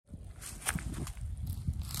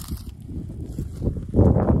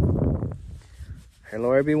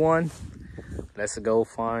Hello everyone. Let's go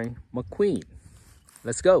find Mcqueen.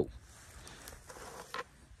 Let's go.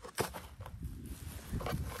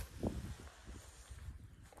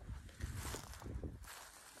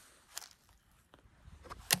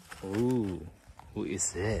 Ooh, who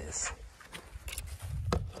is this?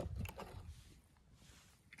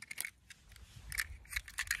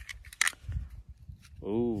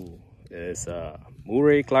 Ooh, it's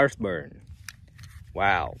Murray Clutchburn.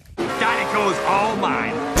 Wow. Dinoco's all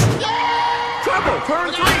mine. Yeah! Trouble,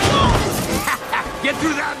 turn 3. Get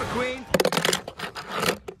through that, Mcqueen.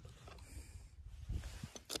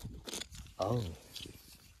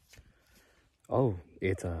 Oh,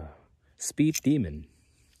 it's a speed demon.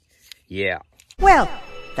 Yeah. Well,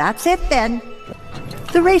 that's it then.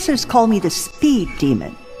 The racers call me the Speed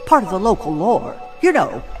Demon, part of the local lore. You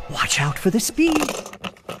know, watch out for the speed.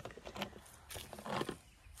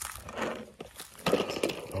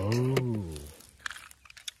 Oh.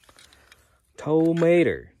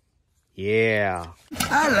 Tomater. Yeah.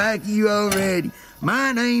 I like you already.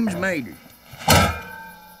 My name's Mater.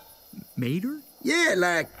 Mater? Yeah,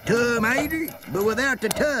 like tomater, but without the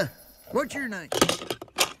tuh. What's your name?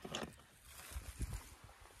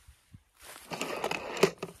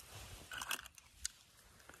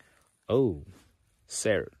 Oh,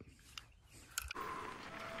 Sarah.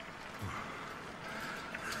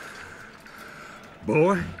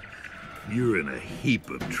 Boy, you're in a heap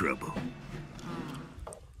of trouble.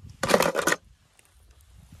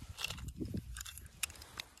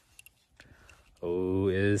 Oh,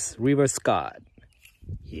 it's River Scott.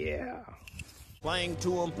 Yeah. Playing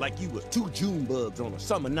to him like you was 2 June bugs on a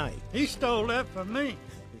summer night. He stole that from me.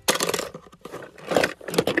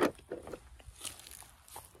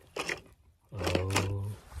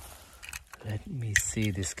 Oh, let me see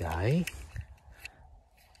this guy.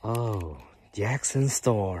 Oh, Jackson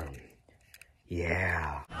Storm.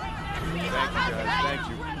 Yeah. Thank you, guys. Thank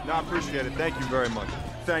you. No, I appreciate it. Thank you very much.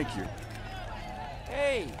 Thank you.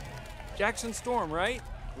 Hey, Jackson Storm, right?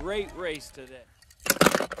 Great race today.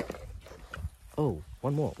 Oh,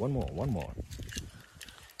 one more.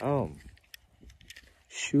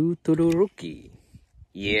 Toduroki.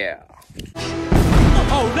 Yeah.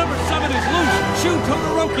 Oh, number 7 is loose. Shoot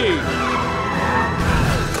Toduroki.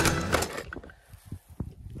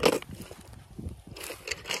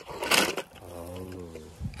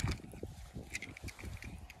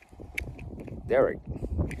 Derek.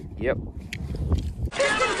 Yep.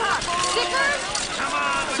 Stickers? Come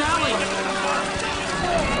on, Sally.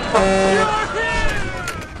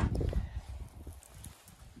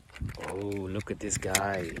 Oh, look at this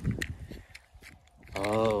guy.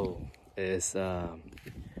 Oh, it's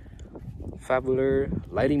Fabulous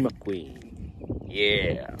Lightning Mcqueen.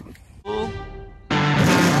 Yeah.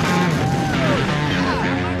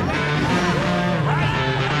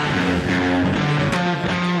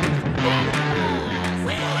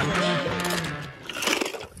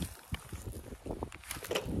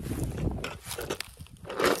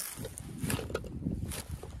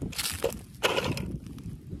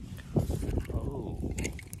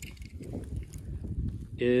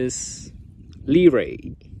 Is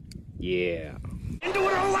Leray. Yeah. Into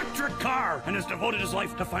an electric car and has devoted his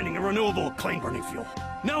life to finding a renewable, clean-burning fuel.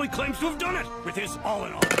 Now he claims to have done it with his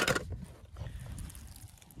all-in-all.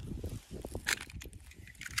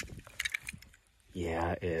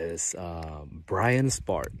 Yeah, is Brian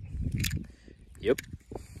Spark. Yep.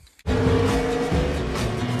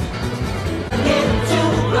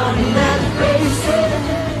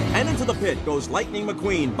 And into the pit goes Lightning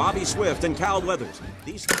McQueen, Bobby Swift, and Cal Weathers.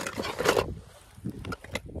 These...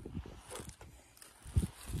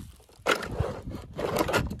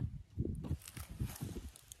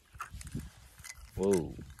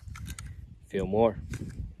 Whoa. Fillmore.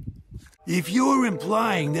 If you're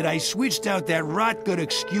implying that I switched out that rot-gut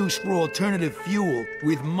excuse for alternative fuel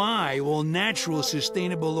with my all-natural,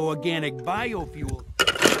 sustainable, organic biofuel...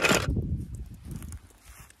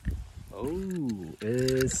 Oh,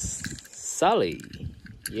 it's Sally.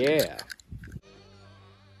 Yeah.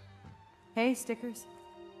 Hey, Stickers.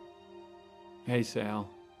 Hey, Sal.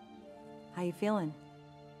 How you feeling?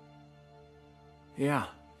 Yeah,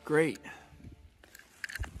 great.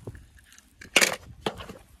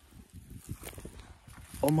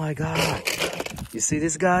 Oh my God. You see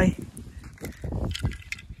this guy?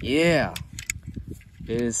 Yeah.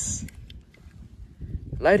 It's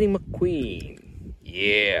Lightning McQueen.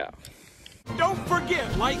 Yeah. Don't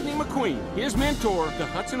forget Lightning McQueen. His mentor, the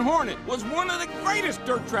Hudson Hornet, was one of the greatest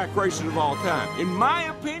dirt track racers of all time. In my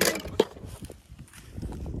opinion...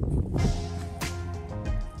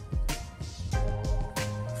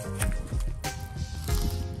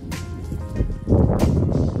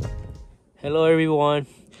 Hello everyone.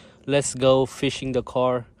 Let's go fishing the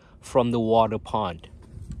car from the water pond.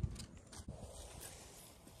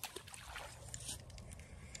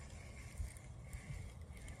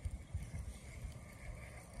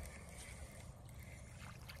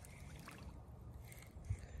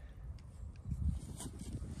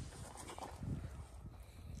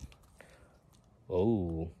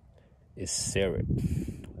 Oh, it's syrup.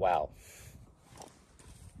 Wow.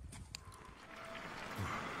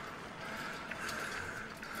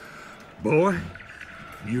 Boy,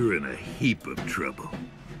 you're in a heap of trouble.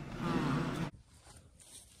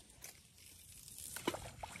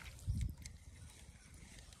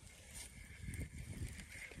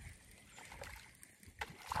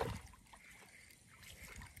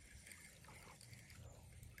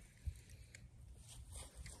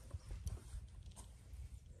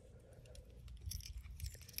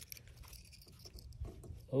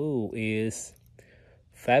 Oh, is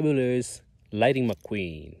fabulous lighting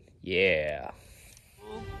McQueen. Yeah.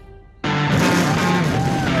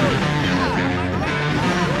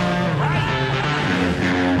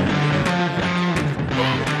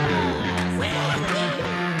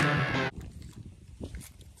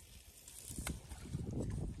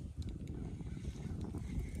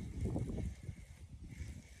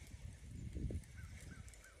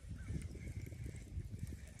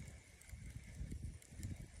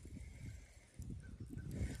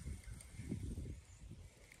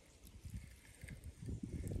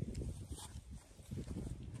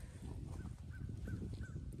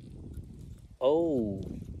 Oh,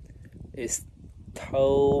 it's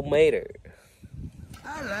tomato.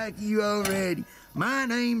 I like you already. My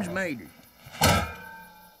name's Mater.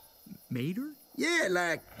 Mater? Yeah,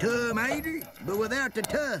 like tomato, but without the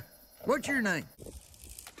tuh. What's your name?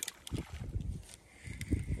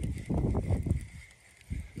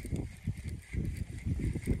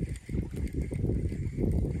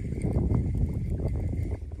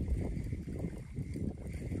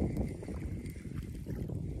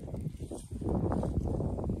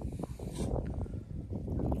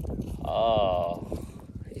 Oh,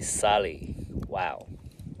 it's Sally. Wow.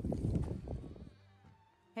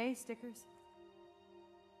 Hey, Stickers.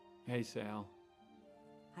 Hey, Sal.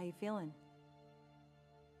 How you feeling?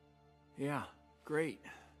 Yeah, great.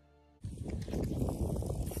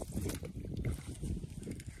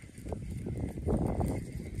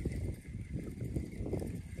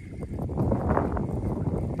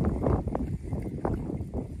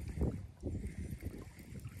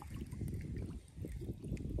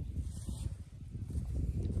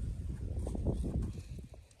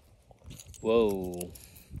 Whoa.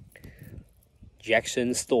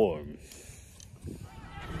 Jackson Storm.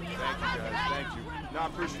 Thank you, guys. Thank you. No, I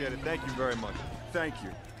appreciate it. Thank you very much. Thank you.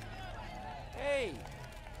 Hey,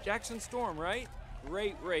 Jackson Storm, right?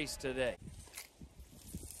 Great race today.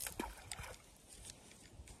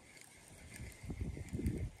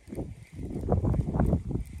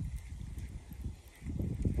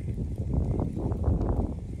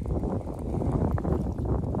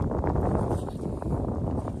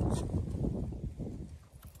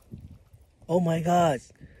 Oh my God.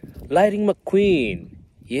 Lighting McQueen.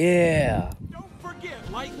 Yeah. Don't forget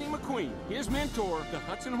Lightning McQueen. His mentor, the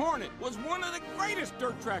Hudson Hornet, was one of the greatest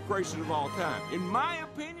dirt track racers of all time. In my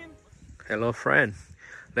opinion... Hello friend.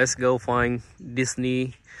 Let's go find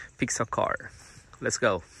Disney Pixar car. Let's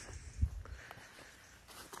go.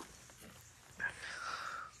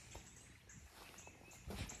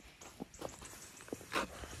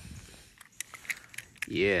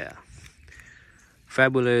 Yeah.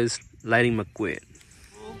 Fabulous lighting McQueen.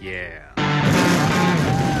 Yeah.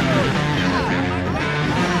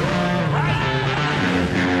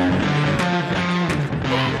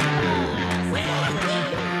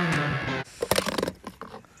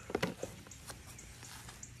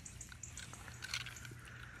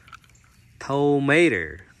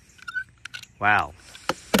 Tomato. Wow.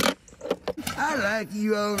 I like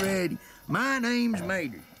you already. My name's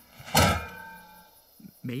Mater.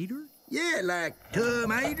 Mater? Yeah, like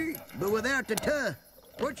tomato, but without the tuh.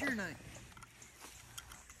 What's your name?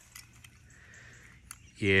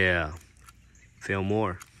 Yeah.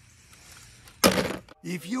 Fillmore.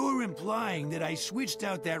 If you're implying that I switched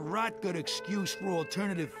out that rot-gut excuse for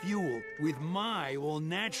alternative fuel with my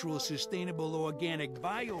all-natural, sustainable, organic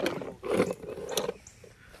biofuel...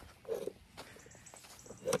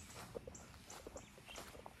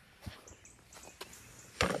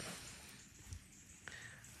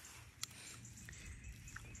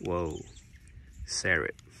 Whoa. Sarah.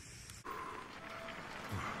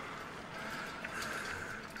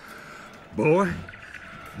 Boy,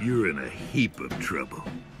 you're in a heap of trouble.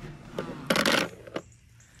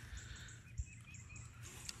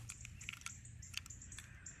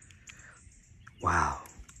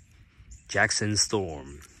 Jackson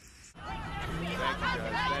Storm. Thank you,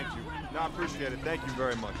 guys. Thank you. No, I appreciate it. Thank you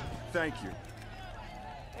very much. Thank you.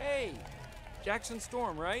 Hey, Jackson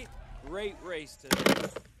Storm, right? Great race today.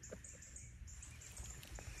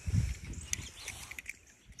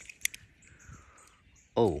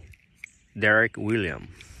 Oh, Derek Wheeliams.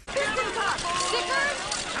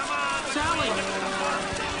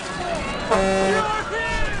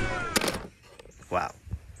 Wow.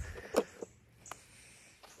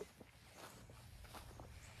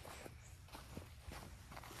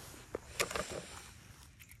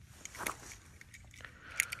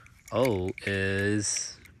 Oh,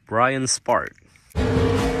 is Brian Spark.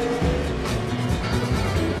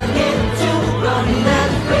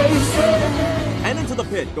 And into the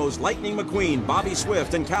pit goes Lightning McQueen, Bobby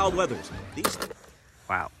Swift, and Cal Weathers. These...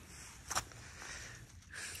 Wow.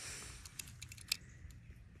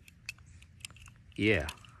 Yeah,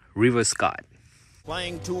 River Scott.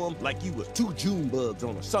 Playing to him like you was two June bugs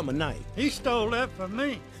on a summer night. He stole that from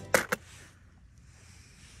me.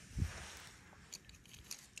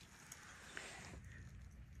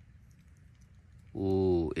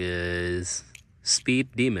 Who is Speed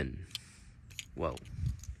Demon? Whoa.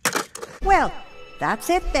 Well,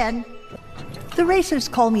 that's it then. The racers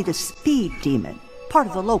call me the Speed Demon, part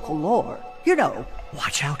of the local lore. You know,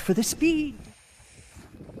 watch out for the speed.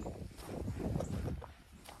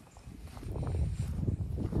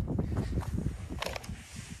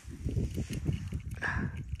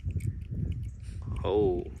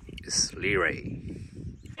 Oh, it's Leray.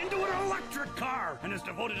 Into an electric car and has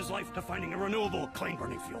devoted his life to finding a renewable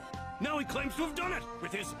claim-burning fuel. Now he claims to have done it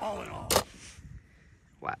with his all-in-all.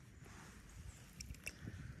 Wow.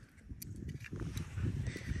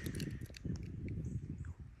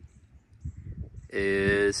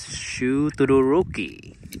 Is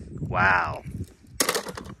Toduroki. Wow.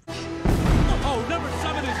 Oh, number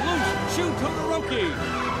 7 is loose. Shoot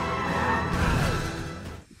Toduroki.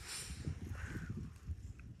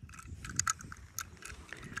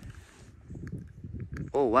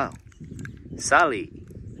 Oh, wow. Sally.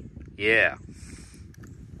 Yeah.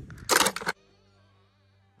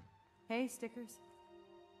 Hey, Stickers.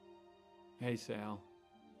 Hey, Sal.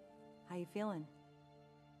 How you feeling?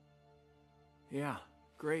 Yeah,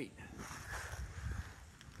 great.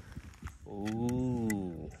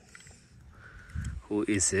 Ooh. Who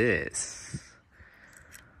is this?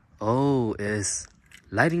 Oh, it's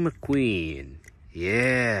Lightning McQueen.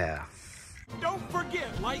 Yeah. Don't forget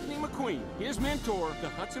Lightning McQueen. His mentor, the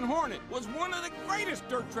Hudson Hornet, was one of the greatest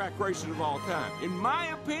dirt track racers of all time. In my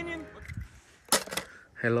opinion...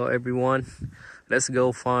 Hello everyone. Let's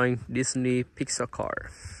go find Disney Pixar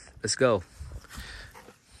car. Let's go.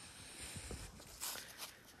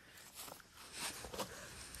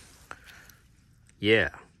 Yeah.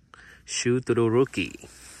 Shoot to the rookie.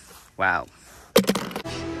 Wow.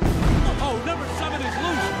 Oh, number 7 is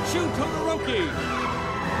loose. Shoot Toduroki.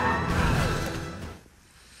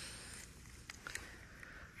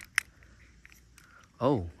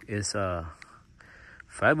 Oh, it's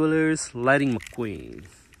Fabulous Lightning McQueen.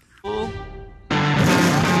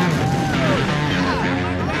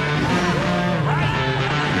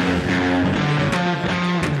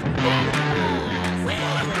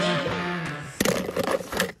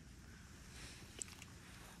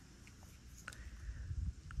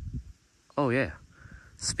 Oh yeah,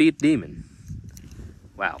 Speed Demon.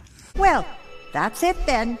 Wow. Well, that's it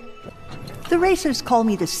then. The racers call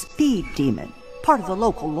me the Speed Demon, part of the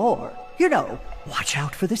local lore. You know, watch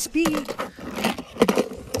out for the speed.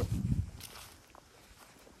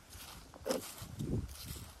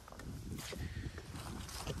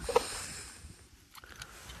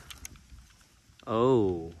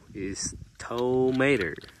 Oh, it's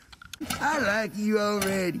Tomater. I like you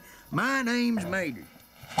already. My name's Mater.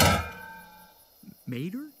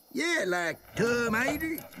 Mater? Yeah, like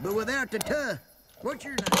Tomater, but without the tuh. What's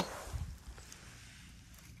your name?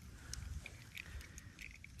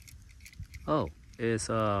 Oh, it's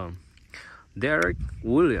Derek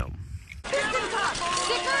Wheeliams.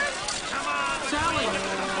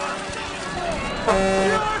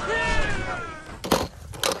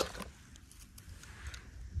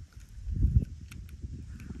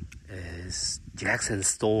 It's Jackson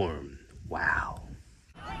Storm. Wow.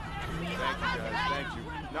 Thank you, guys. Thank you.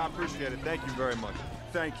 No, I appreciate it. Thank you very much.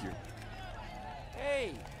 Thank you.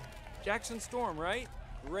 Hey, Jackson Storm, right?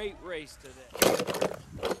 Great race today.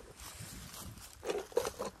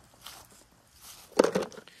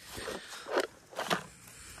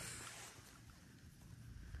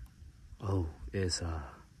 Oh, it's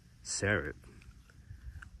syrup.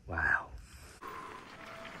 Wow.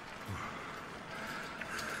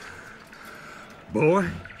 Boy,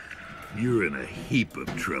 you're in a heap of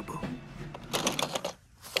trouble.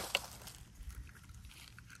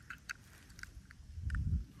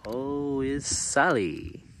 Oh, it's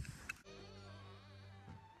Sally.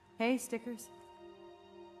 Hey, Stickers.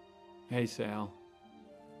 Hey, Sal.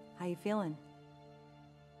 How you feeling?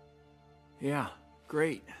 Yeah,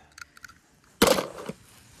 great.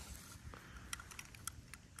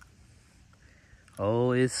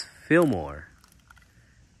 Oh, it's Fillmore.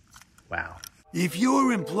 Wow. If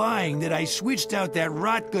you're implying that I switched out that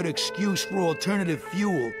rot-gut excuse for alternative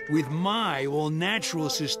fuel with my all-natural,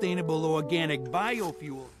 sustainable, organic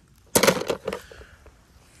biofuel...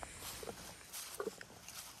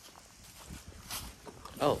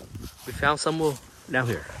 Oh, we found some more down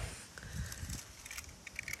here.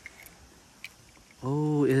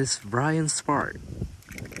 Oh, it's Brian Smart.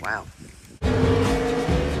 Wow.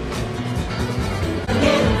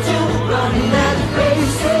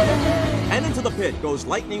 And into the pit goes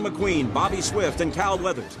Lightning McQueen, Bobby Swift, and Cal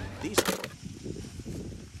Weathers. These...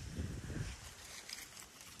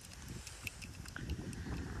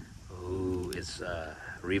 Oh, it's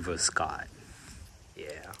River Scott.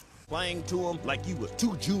 Yeah. Playing to him like you was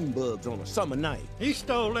two June bugs on a summer night. He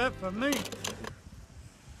stole that from me.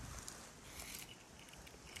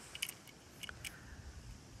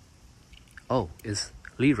 Oh, it's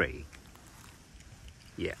Leray.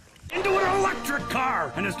 Yeah. Into an electric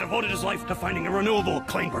car and has devoted his life to finding a renewable,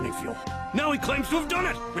 clean-burning fuel. Now he claims to have done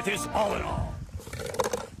it with his all-in-all.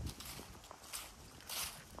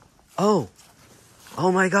 Oh.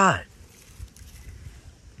 Oh my God.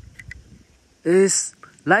 It's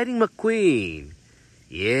Lightning McQueen.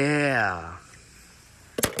 Yeah.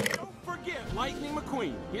 Don't forget Lightning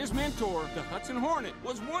McQueen. His mentor, the Hudson Hornet,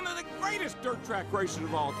 was one of the greatest dirt track racers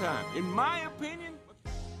of all time. In my opinion...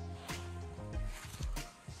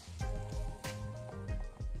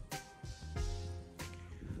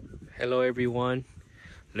 Hello everyone.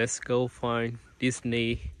 Let's go find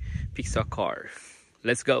Disney Pixar car.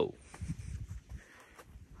 Let's go.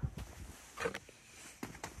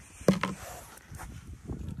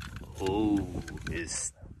 Oh,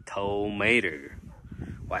 it's Tomato.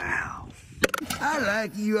 Wow. I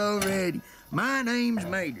like you already. My name's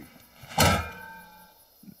Mater.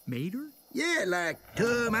 Mater? Yeah, like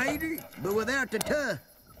tomato, but without the tuh.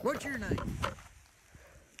 What's your name?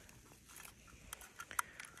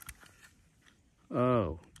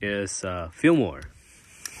 Oh, it's Fillmore.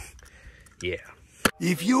 Yeah.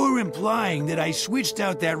 If you're implying that I switched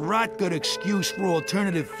out that rot-gut excuse for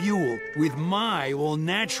alternative fuel with my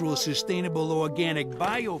all-natural, sustainable, organic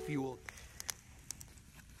biofuel...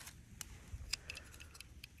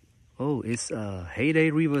 Oh, it's Heyday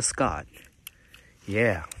River Scott.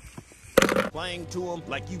 Yeah. Playing to him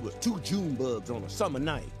like you was two June bugs on a summer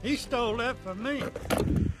night. He stole that from me.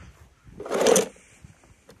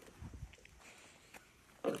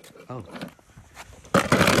 Oh.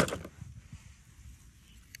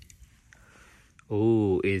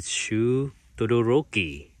 Oh, it's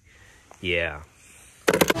Toduroki. Yeah.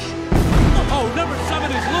 Oh, number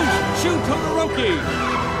 7 is loose. Shoot Toduroki.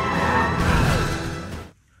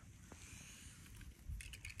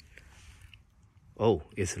 Oh,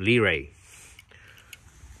 it's Leray.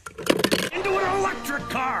 Into an electric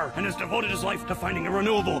car and has devoted his life to finding a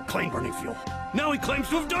renewable, clean-burning fuel. Now he claims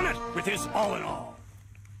to have done it with his all-in-all.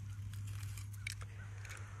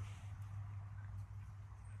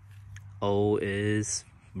 Oh, is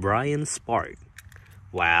Brian Spark.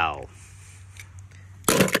 Wow.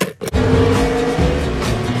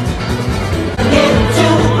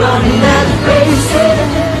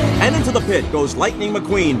 And into the pit goes Lightning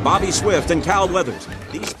McQueen, Bobby Swift, and Cal Weathers.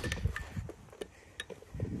 These...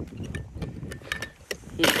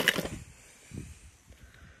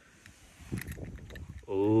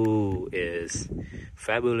 Oh, is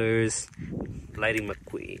Fabulous Lightning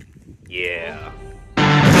McQueen. Yeah.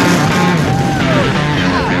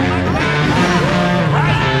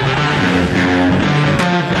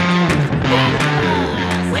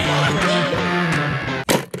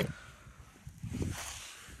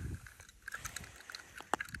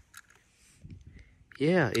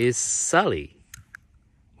 Yeah, it's Sally.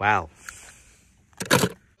 Wow.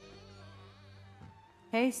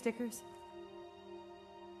 Hey, Stickers.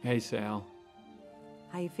 Hey, Sal.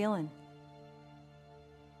 How you feeling?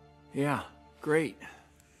 Yeah, great.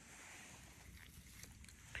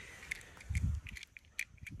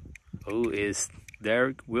 Oh, it's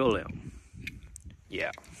Derek William. Yeah.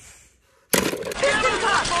 Come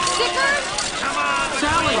on,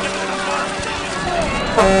 Sally!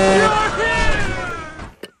 You're here!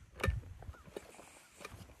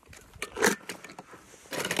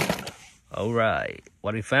 All right,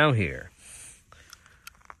 what we found here?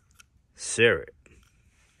 syrup.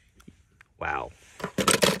 Wow.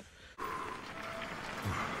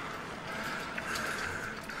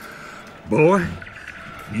 Boy,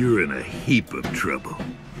 you're in a heap of trouble.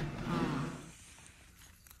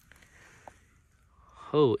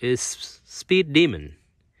 Oh, it's Speed Demon.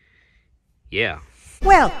 Yeah.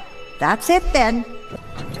 Well, that's it then.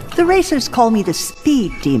 The racers call me the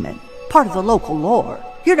Speed Demon, part of the local lore.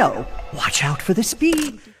 You know, watch out for the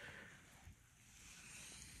speed.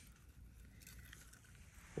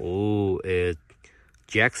 Oh, it's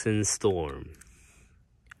Jackson Storm.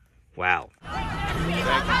 Wow. Thank you,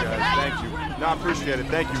 guys. Thank you. No, I appreciate it.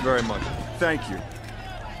 Thank you very much. Thank you.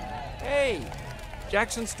 Hey,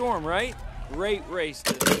 Jackson Storm, right? Great race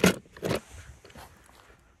today.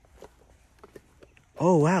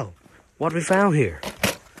 Oh, wow. What we found here?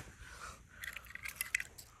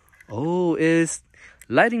 Oh, it's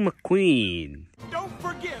Lightning McQueen. Don't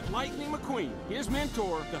forget Lightning McQueen. His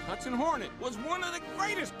mentor, the Hudson Hornet, was one of the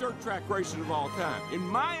greatest dirt track racers of all time. In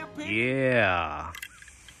my opinion... Yeah.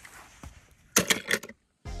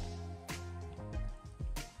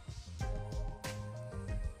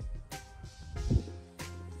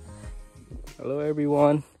 Hello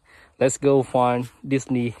everyone. Let's go find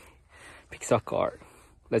Disney Pixar car.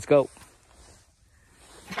 Let's go.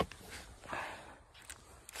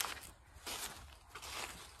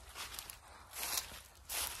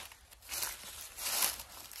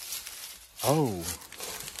 Oh.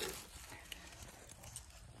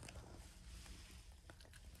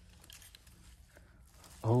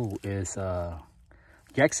 Oh, it's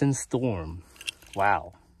Jackson Storm.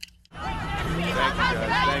 Wow. Thank you,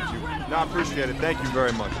 guys. Thank you. No, I appreciate it. Thank you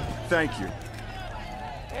very much. Thank you.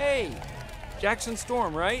 Hey, Jackson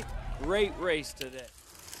Storm, right? Great race today.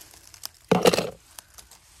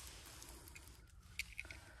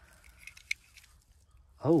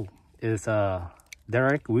 Oh, it's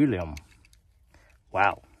Derek Wheeliams.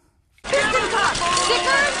 Wow. Come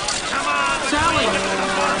on, Sally!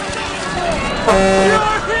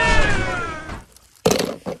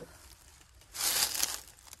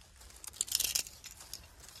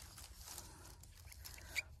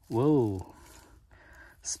 Whoa.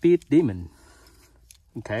 Speed Demon.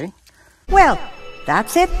 Okay. Well,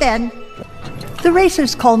 that's it then. The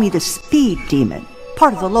racers call me the Speed Demon,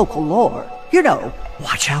 part of the local lore. You know,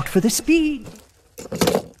 watch out for the speed.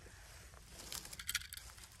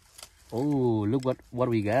 Oh, look what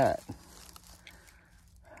we got.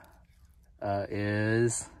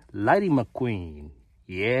 Is Lightning McQueen.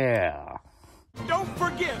 Yeah. Don't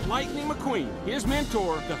forget Lightning McQueen. His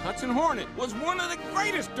mentor, the Hudson Hornet, was one of the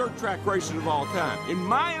greatest dirt track racers of all time. In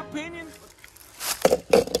my opinion...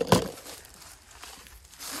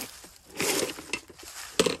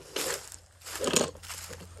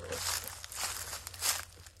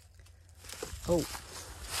 Oh.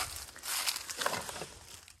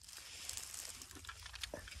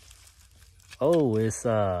 Oh, it's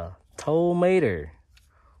Tomater.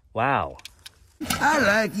 Wow. I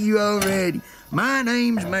like you already. My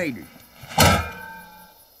name's Mater.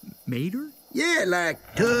 Mater? Yeah, like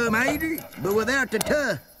Mater, but without the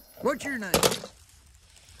tuh. What's your name?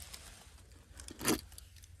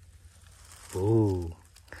 Oh,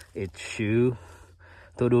 it's Shu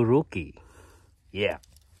Toduroki. Yeah.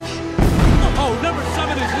 Oh, number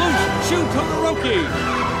 7 is loose. Shoot Toduroki.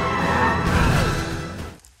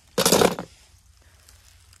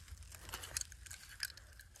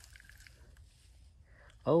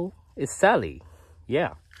 Oh, it's Sally.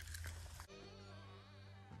 Yeah.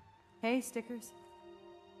 Hey, Stickers.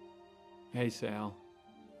 Hey, Sal.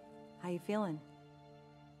 How you feeling?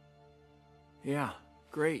 Yeah,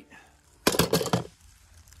 great.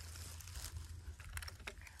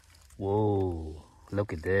 Whoa,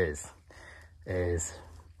 look at this. It's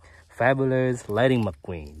Fabulous Lightning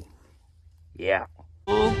McQueen. Yeah.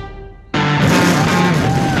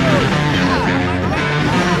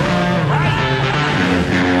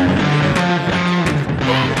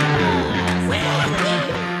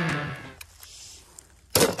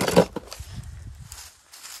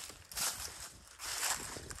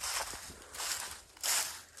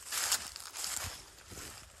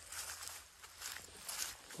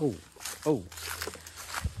 Oh, oh,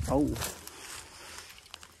 oh.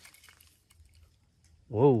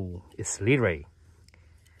 Whoa, it's Leray.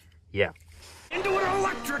 Yeah. Into an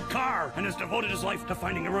electric car and has devoted his life to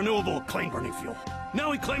finding a renewable claim-burning fuel.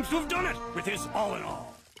 Now he claims to have done it with his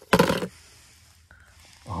all-in-all.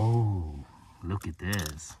 Oh, look at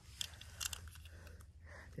this.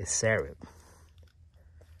 It's syrup.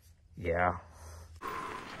 Yeah.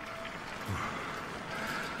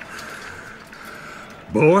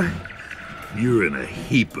 Boy, you're in a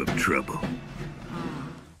heap of trouble.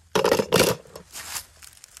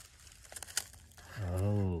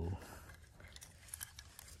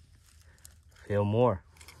 Fillmore.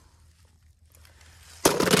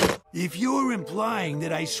 If you're implying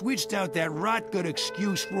that I switched out that rot-gut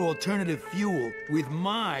excuse for alternative fuel with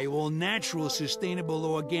my all-natural, sustainable,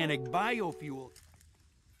 organic biofuel...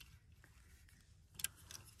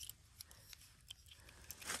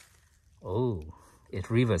 Oh, it's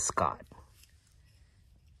River Scott.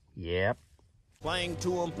 Yep. Playing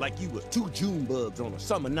to him like you was 2 June bugs on a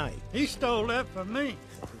summer night. He stole that from me.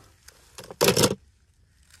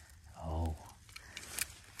 Oh.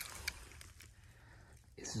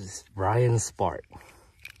 This is Brian Spark.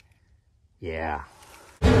 Yeah.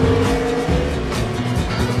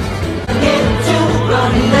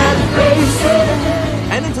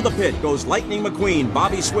 And into the pit goes Lightning McQueen,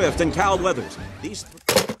 Bobby Swift, and Cal Weathers. These...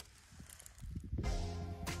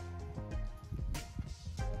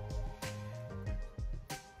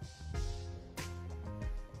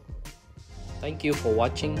 Thank you for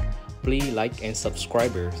watching. Please like and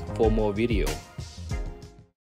subscribe for more video.